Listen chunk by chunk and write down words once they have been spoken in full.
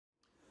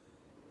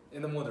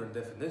In a modern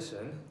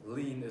definition,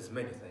 lean is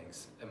many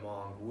things,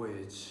 among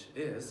which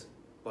is,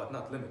 but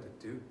not limited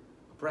to,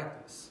 a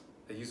practice,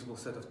 a usable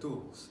set of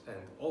tools, and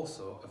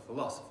also a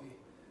philosophy.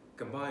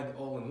 Combined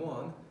all in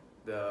one,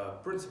 the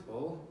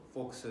principle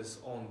focuses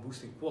on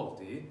boosting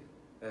quality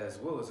as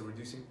well as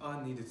reducing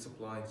unneeded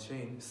supply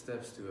chain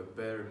steps to a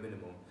bare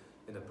minimum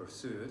in the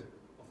pursuit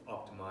of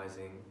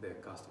optimizing the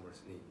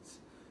customer's needs.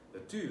 The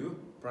two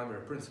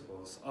primary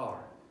principles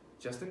are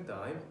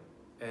just-in-time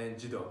and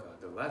Jidoka,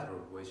 the latter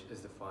of which is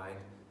defined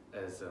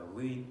as a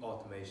lean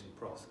automation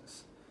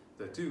process.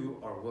 The two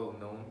are well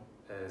known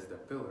as the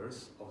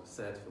pillars of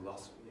said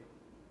philosophy.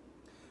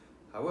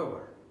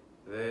 However,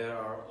 there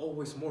are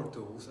always more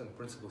tools and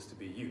principles to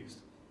be used.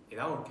 In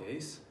our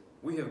case,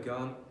 we have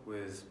gone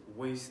with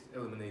waste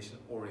elimination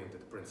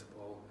oriented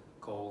principle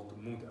called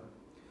MUDA,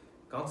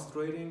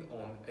 concentrating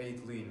on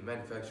 8 lean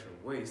manufacturing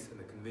waste in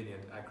a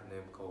convenient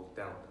acronym called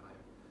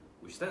downtime,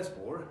 which stands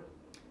for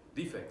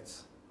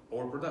defects,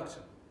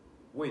 overproduction,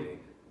 waiting,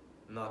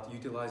 not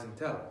utilizing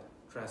talent,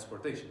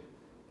 transportation,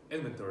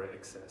 inventory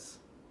excess,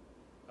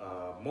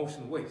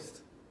 motion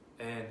waste,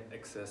 and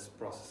excess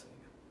processing.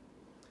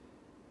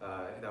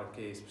 In our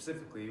case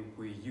specifically,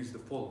 we use the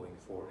following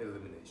for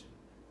elimination.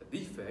 The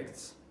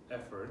defects,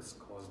 efforts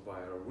caused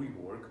by our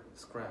rework,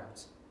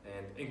 scraps,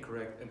 and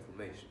incorrect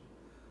information.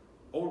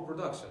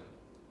 Overproduction,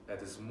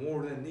 that is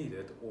more than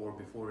needed or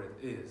before it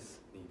is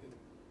needed.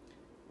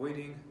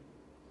 Waiting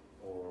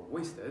or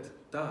wasted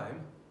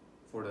time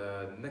for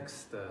the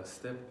next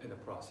step in the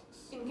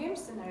process. In game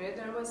scenario,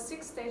 there was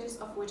 6 stages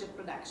of widget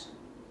production.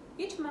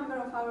 Each member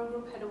of our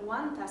group had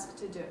one task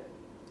to do.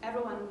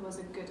 Everyone was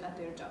good at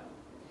their job.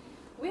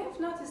 We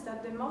have noticed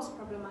that the most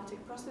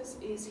problematic process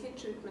is heat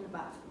treatment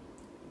bath,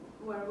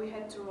 where we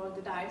had to roll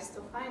the dice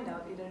to find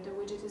out either the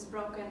widget is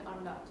broken or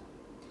not.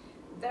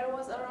 There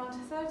was around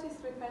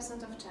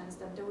 33% of chance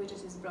that the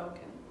widget is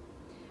broken.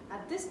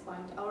 At this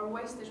point, our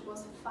wastage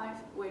was 5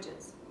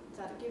 widgets.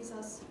 That gives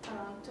us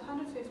around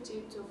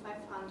 250 to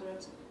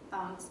 500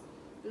 pounds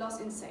loss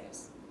in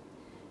sales.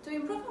 To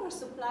improve our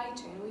supply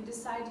chain, we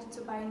decided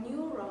to buy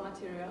new raw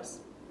materials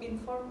in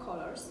 4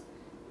 colors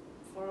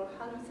for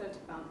 130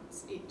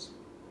 pounds each,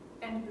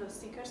 and blue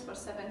stickers for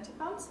 70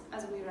 pounds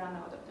as we ran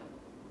out of them.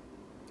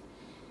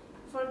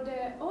 For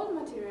the old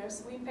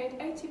materials, we paid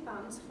 80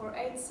 pounds for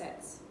 8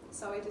 sets,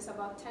 so it is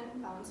about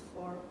 10 pounds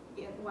for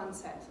 1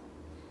 set.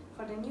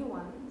 For the new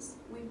ones,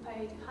 we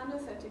paid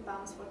 130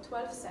 pounds for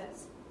 12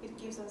 sets. It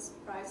gives us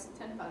price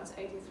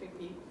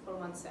 £10.83 for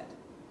 1 set.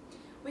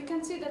 We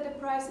can see that the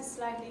price is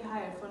slightly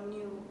higher for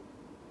new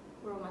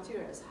raw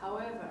materials.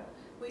 However,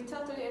 we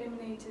totally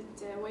eliminated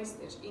the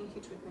wastage in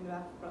heat treatment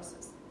bath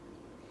process.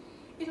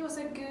 It was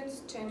a good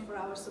change for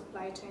our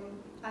supply chain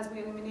as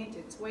we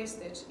eliminated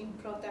wastage in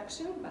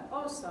production, but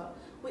also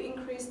we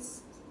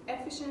increased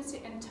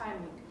efficiency and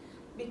timing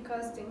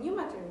because the new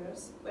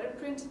materials were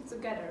printed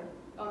together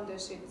on the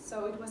sheet,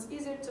 so it was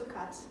easier to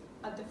cut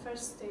at the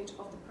first stage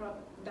of the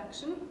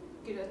production,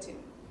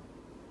 guillotine.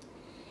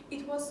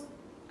 It was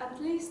at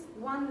least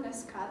 1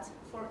 less cut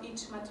for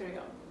each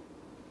material.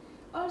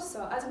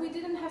 Also, as we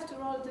didn't have to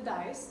roll the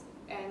dice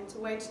and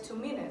wait 2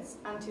 minutes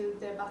until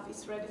the bath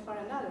is ready for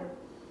another,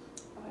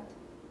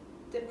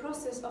 the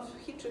process of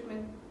heat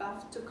treatment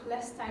bath took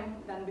less time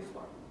than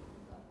before.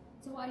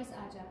 So what is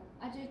Agile?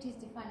 Agility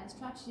is defined as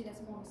strategy that's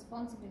more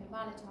responsive in a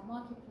volatile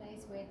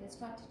marketplace where the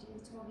strategy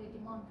is totally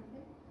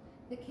demand-driven.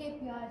 The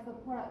KPI for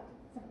product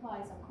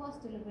supplies are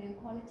cost, delivery, and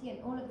quality, and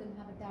all of them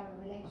have a direct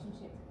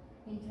relationship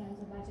in terms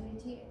of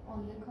agility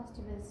on the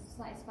customer's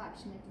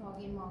satisfaction and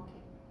target market.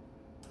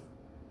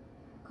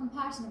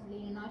 Comparison of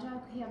lean and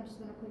agile. Here I'm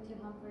just going to quickly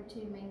run through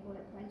 2 main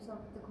bullet points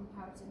of the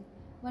comparison.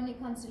 When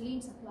it comes to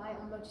lean supply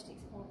on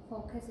logistics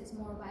focus, it's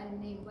more about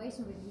eliminating waste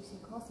and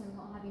reducing costs and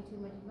not having too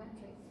much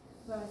inventory.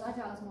 Whereas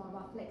agile is more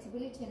about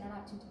flexibility and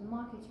adapting to the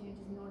market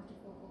changes in order to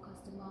fulfill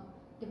customer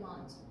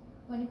demands.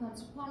 When it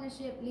comes to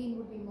partnership, lean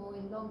would be more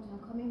in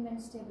long-term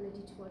commitment,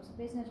 stability towards the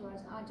business,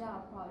 whereas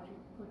agile approach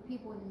would put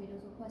people in the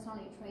middle, so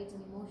personality traits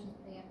and emotions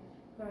play a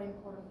very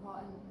important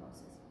part in the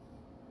process.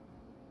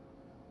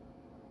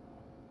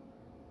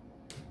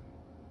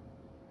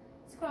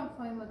 Scrum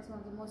framework is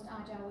one of the most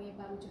agile ways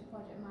by which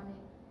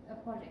a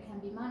project can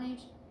be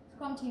managed.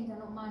 Scrum teams are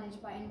not managed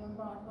by anyone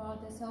but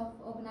rather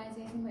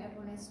self-organization where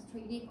everyone is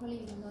treated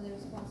equally even though their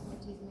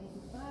responsibilities may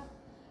differ.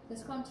 The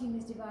Scrum team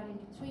is divided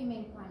into 3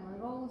 main primary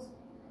roles: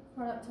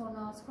 product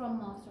owner, Scrum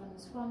master, and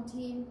the Scrum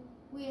team.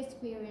 We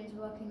experienced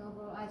working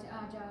over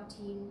agile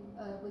team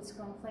with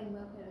Scrum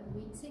framework at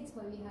week 6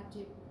 where we had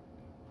to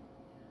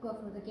go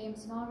through the game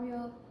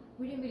scenario.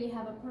 We didn't really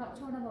have a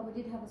product owner, but we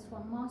did have a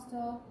Scrum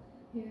master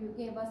who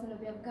gave us a little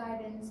bit of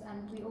guidance,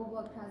 and we all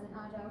worked as an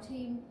agile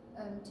team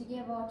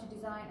together to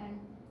design and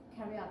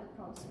carry out the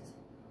process.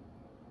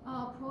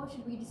 Our approach,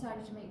 we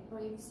decided to make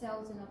brief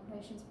sales and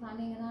operations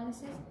planning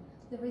analysis.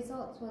 The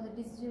results were the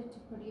decision to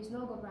produce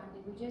logo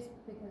branded widgets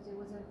because it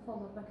was a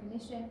form of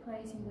recognition,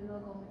 praising the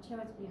logo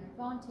materials being an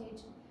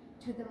advantage,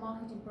 to the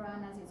marketing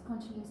brand as it's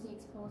continuously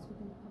exposed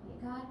within the public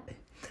eye.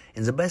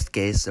 In the best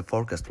case, the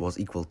forecast was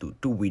equal to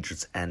 2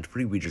 widgets and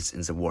 3 widgets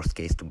in the worst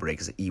case to break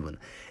the even.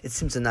 It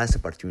seems a nice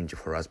opportunity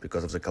for us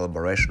because of the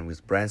collaboration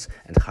with brands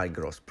and high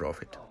gross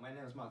profit. Hello, my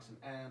name is Maxim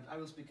and I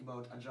will speak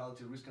about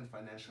agility, risk and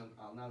financial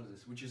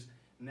analysis, which is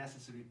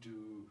necessary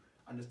to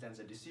understand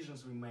the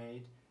decisions we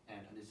made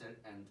and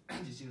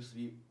decisions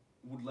we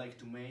would like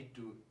to make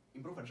to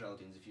improve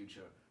agility in the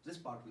future. This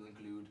part will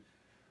include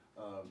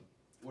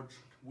what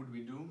would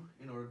we do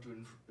in order to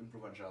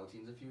improve agility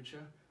in the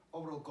future,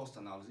 overall cost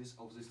analysis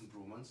of these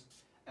improvements,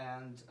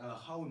 and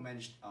how we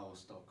managed our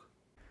stock.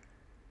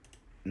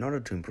 In order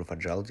to improve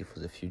agility for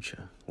the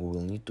future, we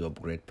will need to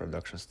upgrade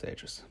production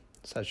stages,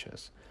 such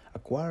as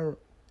acquire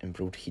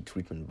improved heat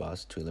treatment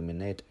baths to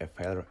eliminate a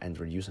failure and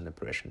reduce an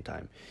operation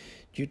time.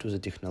 Due to the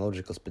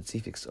technological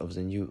specifics of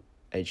the new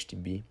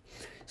HTB,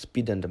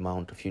 speed and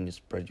amount of units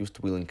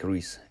produced will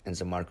increase, and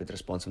the market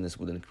responsiveness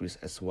would increase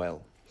as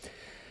well.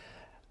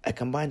 A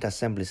combined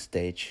assembly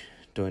stage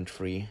 2 and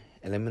 3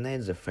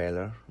 eliminates the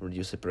failure,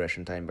 reduce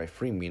operation time by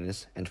 3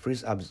 minutes, and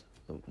frees up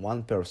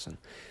 1 person.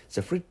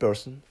 The freed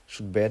person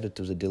should be added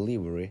to the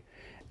delivery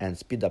and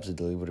speed up the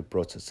delivery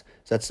process.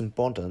 That's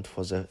important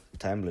for the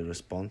timely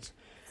response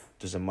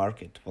to the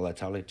market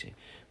volatility,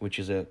 which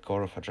is a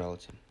core of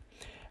agility.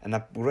 An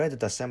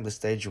upgraded assembly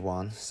stage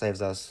 1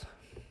 saves us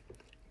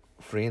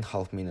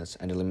 3.5 minutes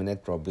and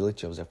eliminates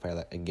probability of the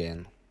failure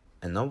again.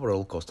 An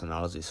overall cost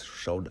analysis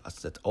showed us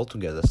that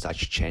altogether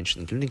such change,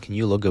 including a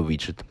new logo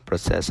widget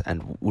process,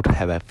 and would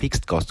have a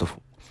fixed cost of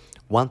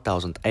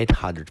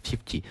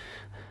 £1,850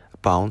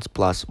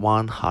 plus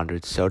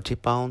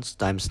 £130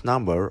 times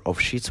number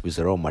of sheets with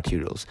raw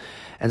materials,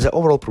 and the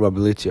overall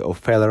probability of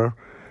failure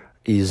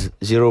is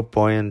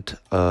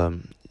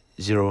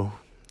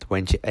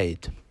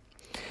 0.028.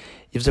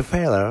 If the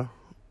failure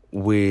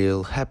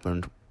will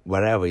happen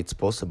wherever it's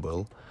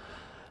possible,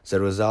 the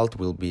result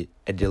will be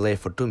a delay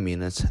for 2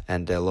 minutes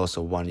and a loss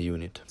of 1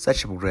 unit.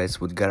 Such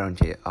upgrades would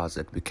guarantee us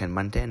that we can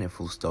maintain a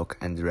full stock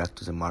and react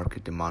to the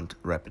market demand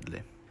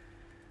rapidly.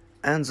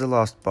 And the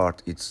last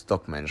part is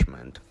stock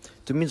management.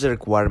 To meet the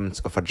requirements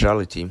of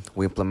agility,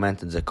 we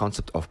implemented the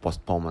concept of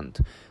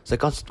postponement. The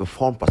concept of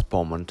form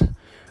postponement,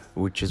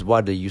 which is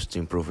widely used to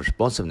improve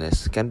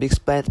responsiveness, can be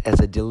explained as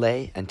a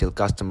delay until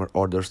customer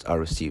orders are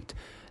received.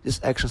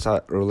 These actions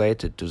are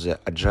related to the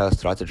agile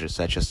strategies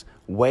such as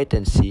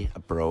wait-and-see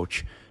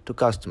approach to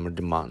customer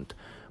demand,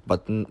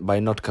 but by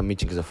not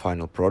committing the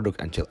final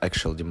product until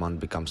actual demand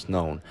becomes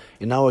known.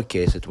 In our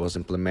case, it was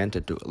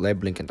implemented to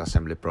labeling and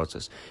assembly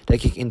process,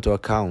 taking into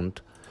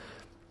account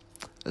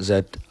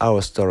that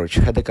our storage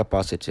had a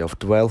capacity of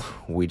 12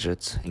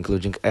 widgets,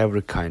 including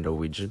every kind of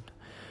widget.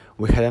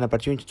 We had an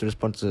opportunity to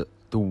respond to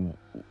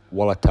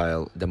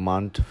volatile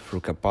demand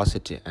through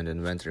capacity and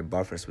inventory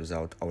buffers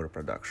without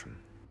overproduction.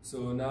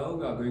 So now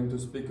we are going to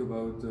speak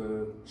about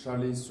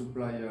Charlie's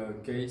supply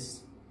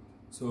case.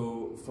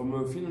 So from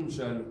a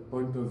financial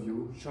point of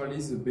view, Charlie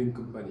is a big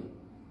company.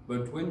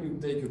 But when you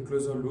take a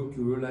closer look,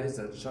 you realize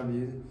that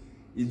Charlie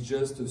is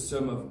just a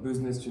sum of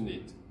business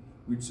units,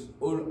 which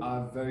all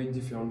have very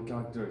different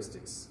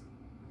characteristics.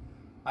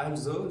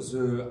 Although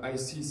the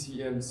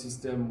ICCL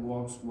system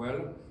works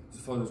well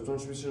for the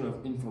transmission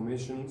of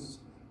information,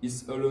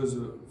 it allows,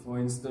 for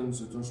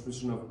instance, the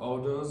transmission of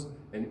orders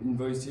and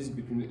invoices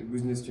between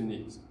business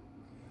units.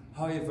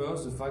 However,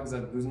 the fact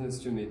that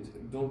business units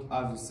don't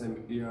have the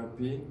same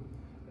ERP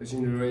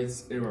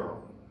generates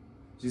error.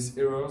 These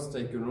errors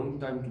take a long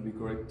time to be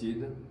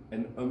corrected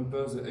and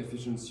hamper the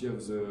efficiency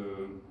of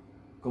the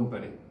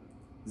company.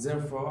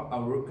 Therefore,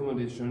 our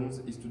recommendation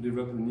is to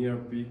develop an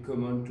ERP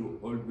common to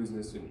all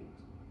business units.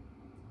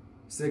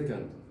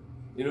 Second,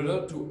 in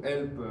order to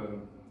help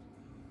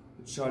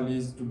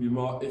Charlie's to be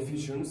more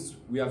efficient,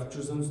 we have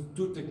chosen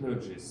 2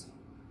 technologies.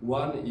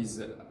 One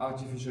is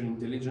artificial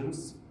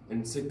intelligence,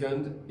 and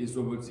second is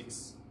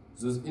robotics.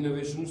 Those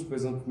innovations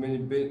present many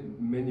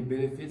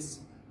benefits,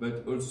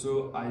 but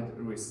also high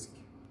risk.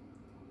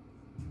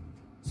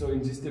 So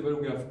in this table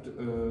we have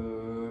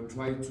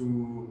tried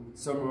to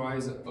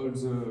summarize all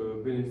the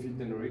benefits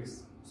and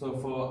risks. So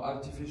for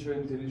artificial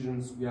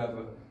intelligence we have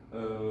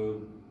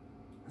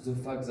the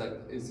fact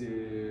that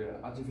the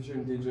artificial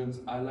intelligence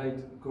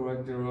highlights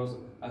correct errors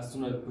as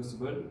soon as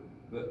possible,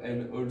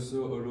 and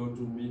also allow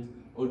to meet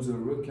all the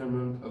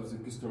requirements of the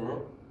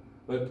customer,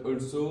 but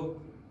also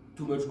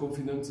too much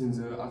confidence in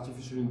the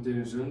artificial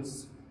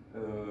intelligence.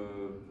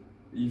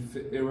 If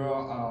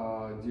errors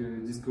are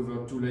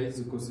discovered too late,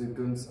 the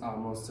consequences are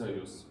more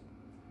serious.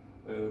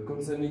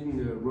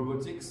 Concerning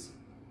robotics,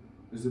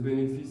 the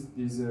benefit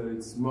is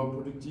it's more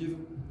productive,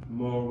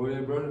 more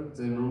reliable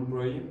than an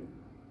employee,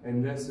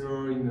 and less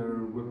error in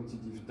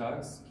repetitive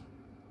tasks.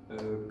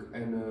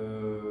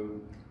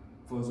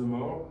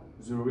 Furthermore,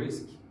 the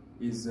risk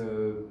is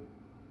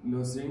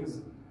nothing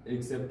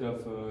except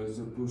of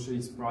the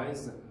purchase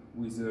price,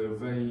 with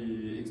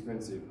very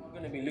expensive. I'm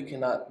going to be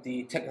looking at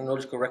the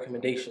technological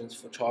recommendations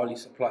for Charlie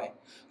Supply.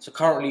 So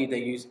currently they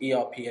use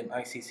ERP and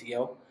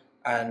ICCL,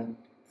 and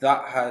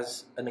that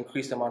has an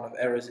increased amount of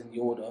errors in the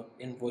order,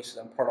 invoices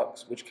and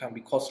products, which can be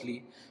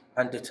costly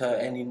and deter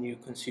any new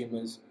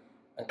consumers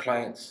and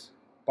clients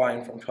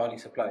buying from Charlie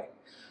Supply.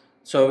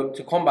 So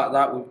to combat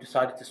that, we've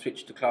decided to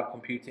switch to cloud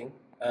computing,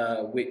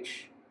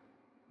 which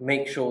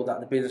makes sure that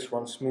the business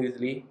runs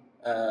smoothly,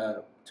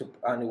 and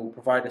it will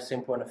provide a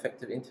simple and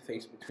effective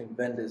interface between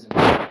vendors and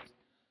users.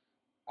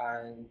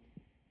 And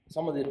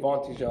some of the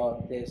advantages are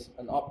there's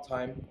an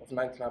uptime of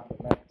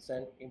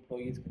 99.9%.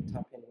 Employees can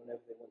tap in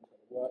whenever they want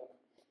to work,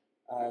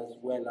 as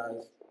well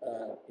as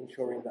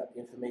ensuring that the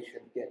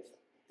information gets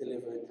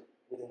delivered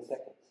within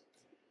seconds.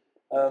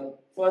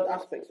 Third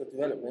aspects of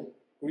development,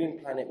 Green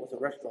Planet was a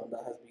restaurant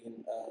that has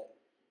been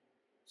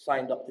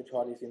signed up to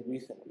Charlie's Inn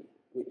recently,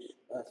 which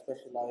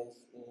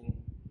specialise in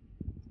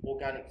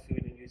organic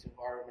food and use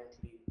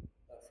environmentally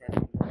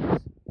friendly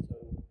products. So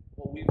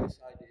what we've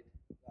decided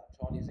that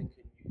Charlie's Inn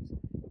can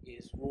use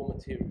is raw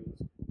materials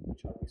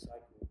which are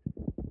recycled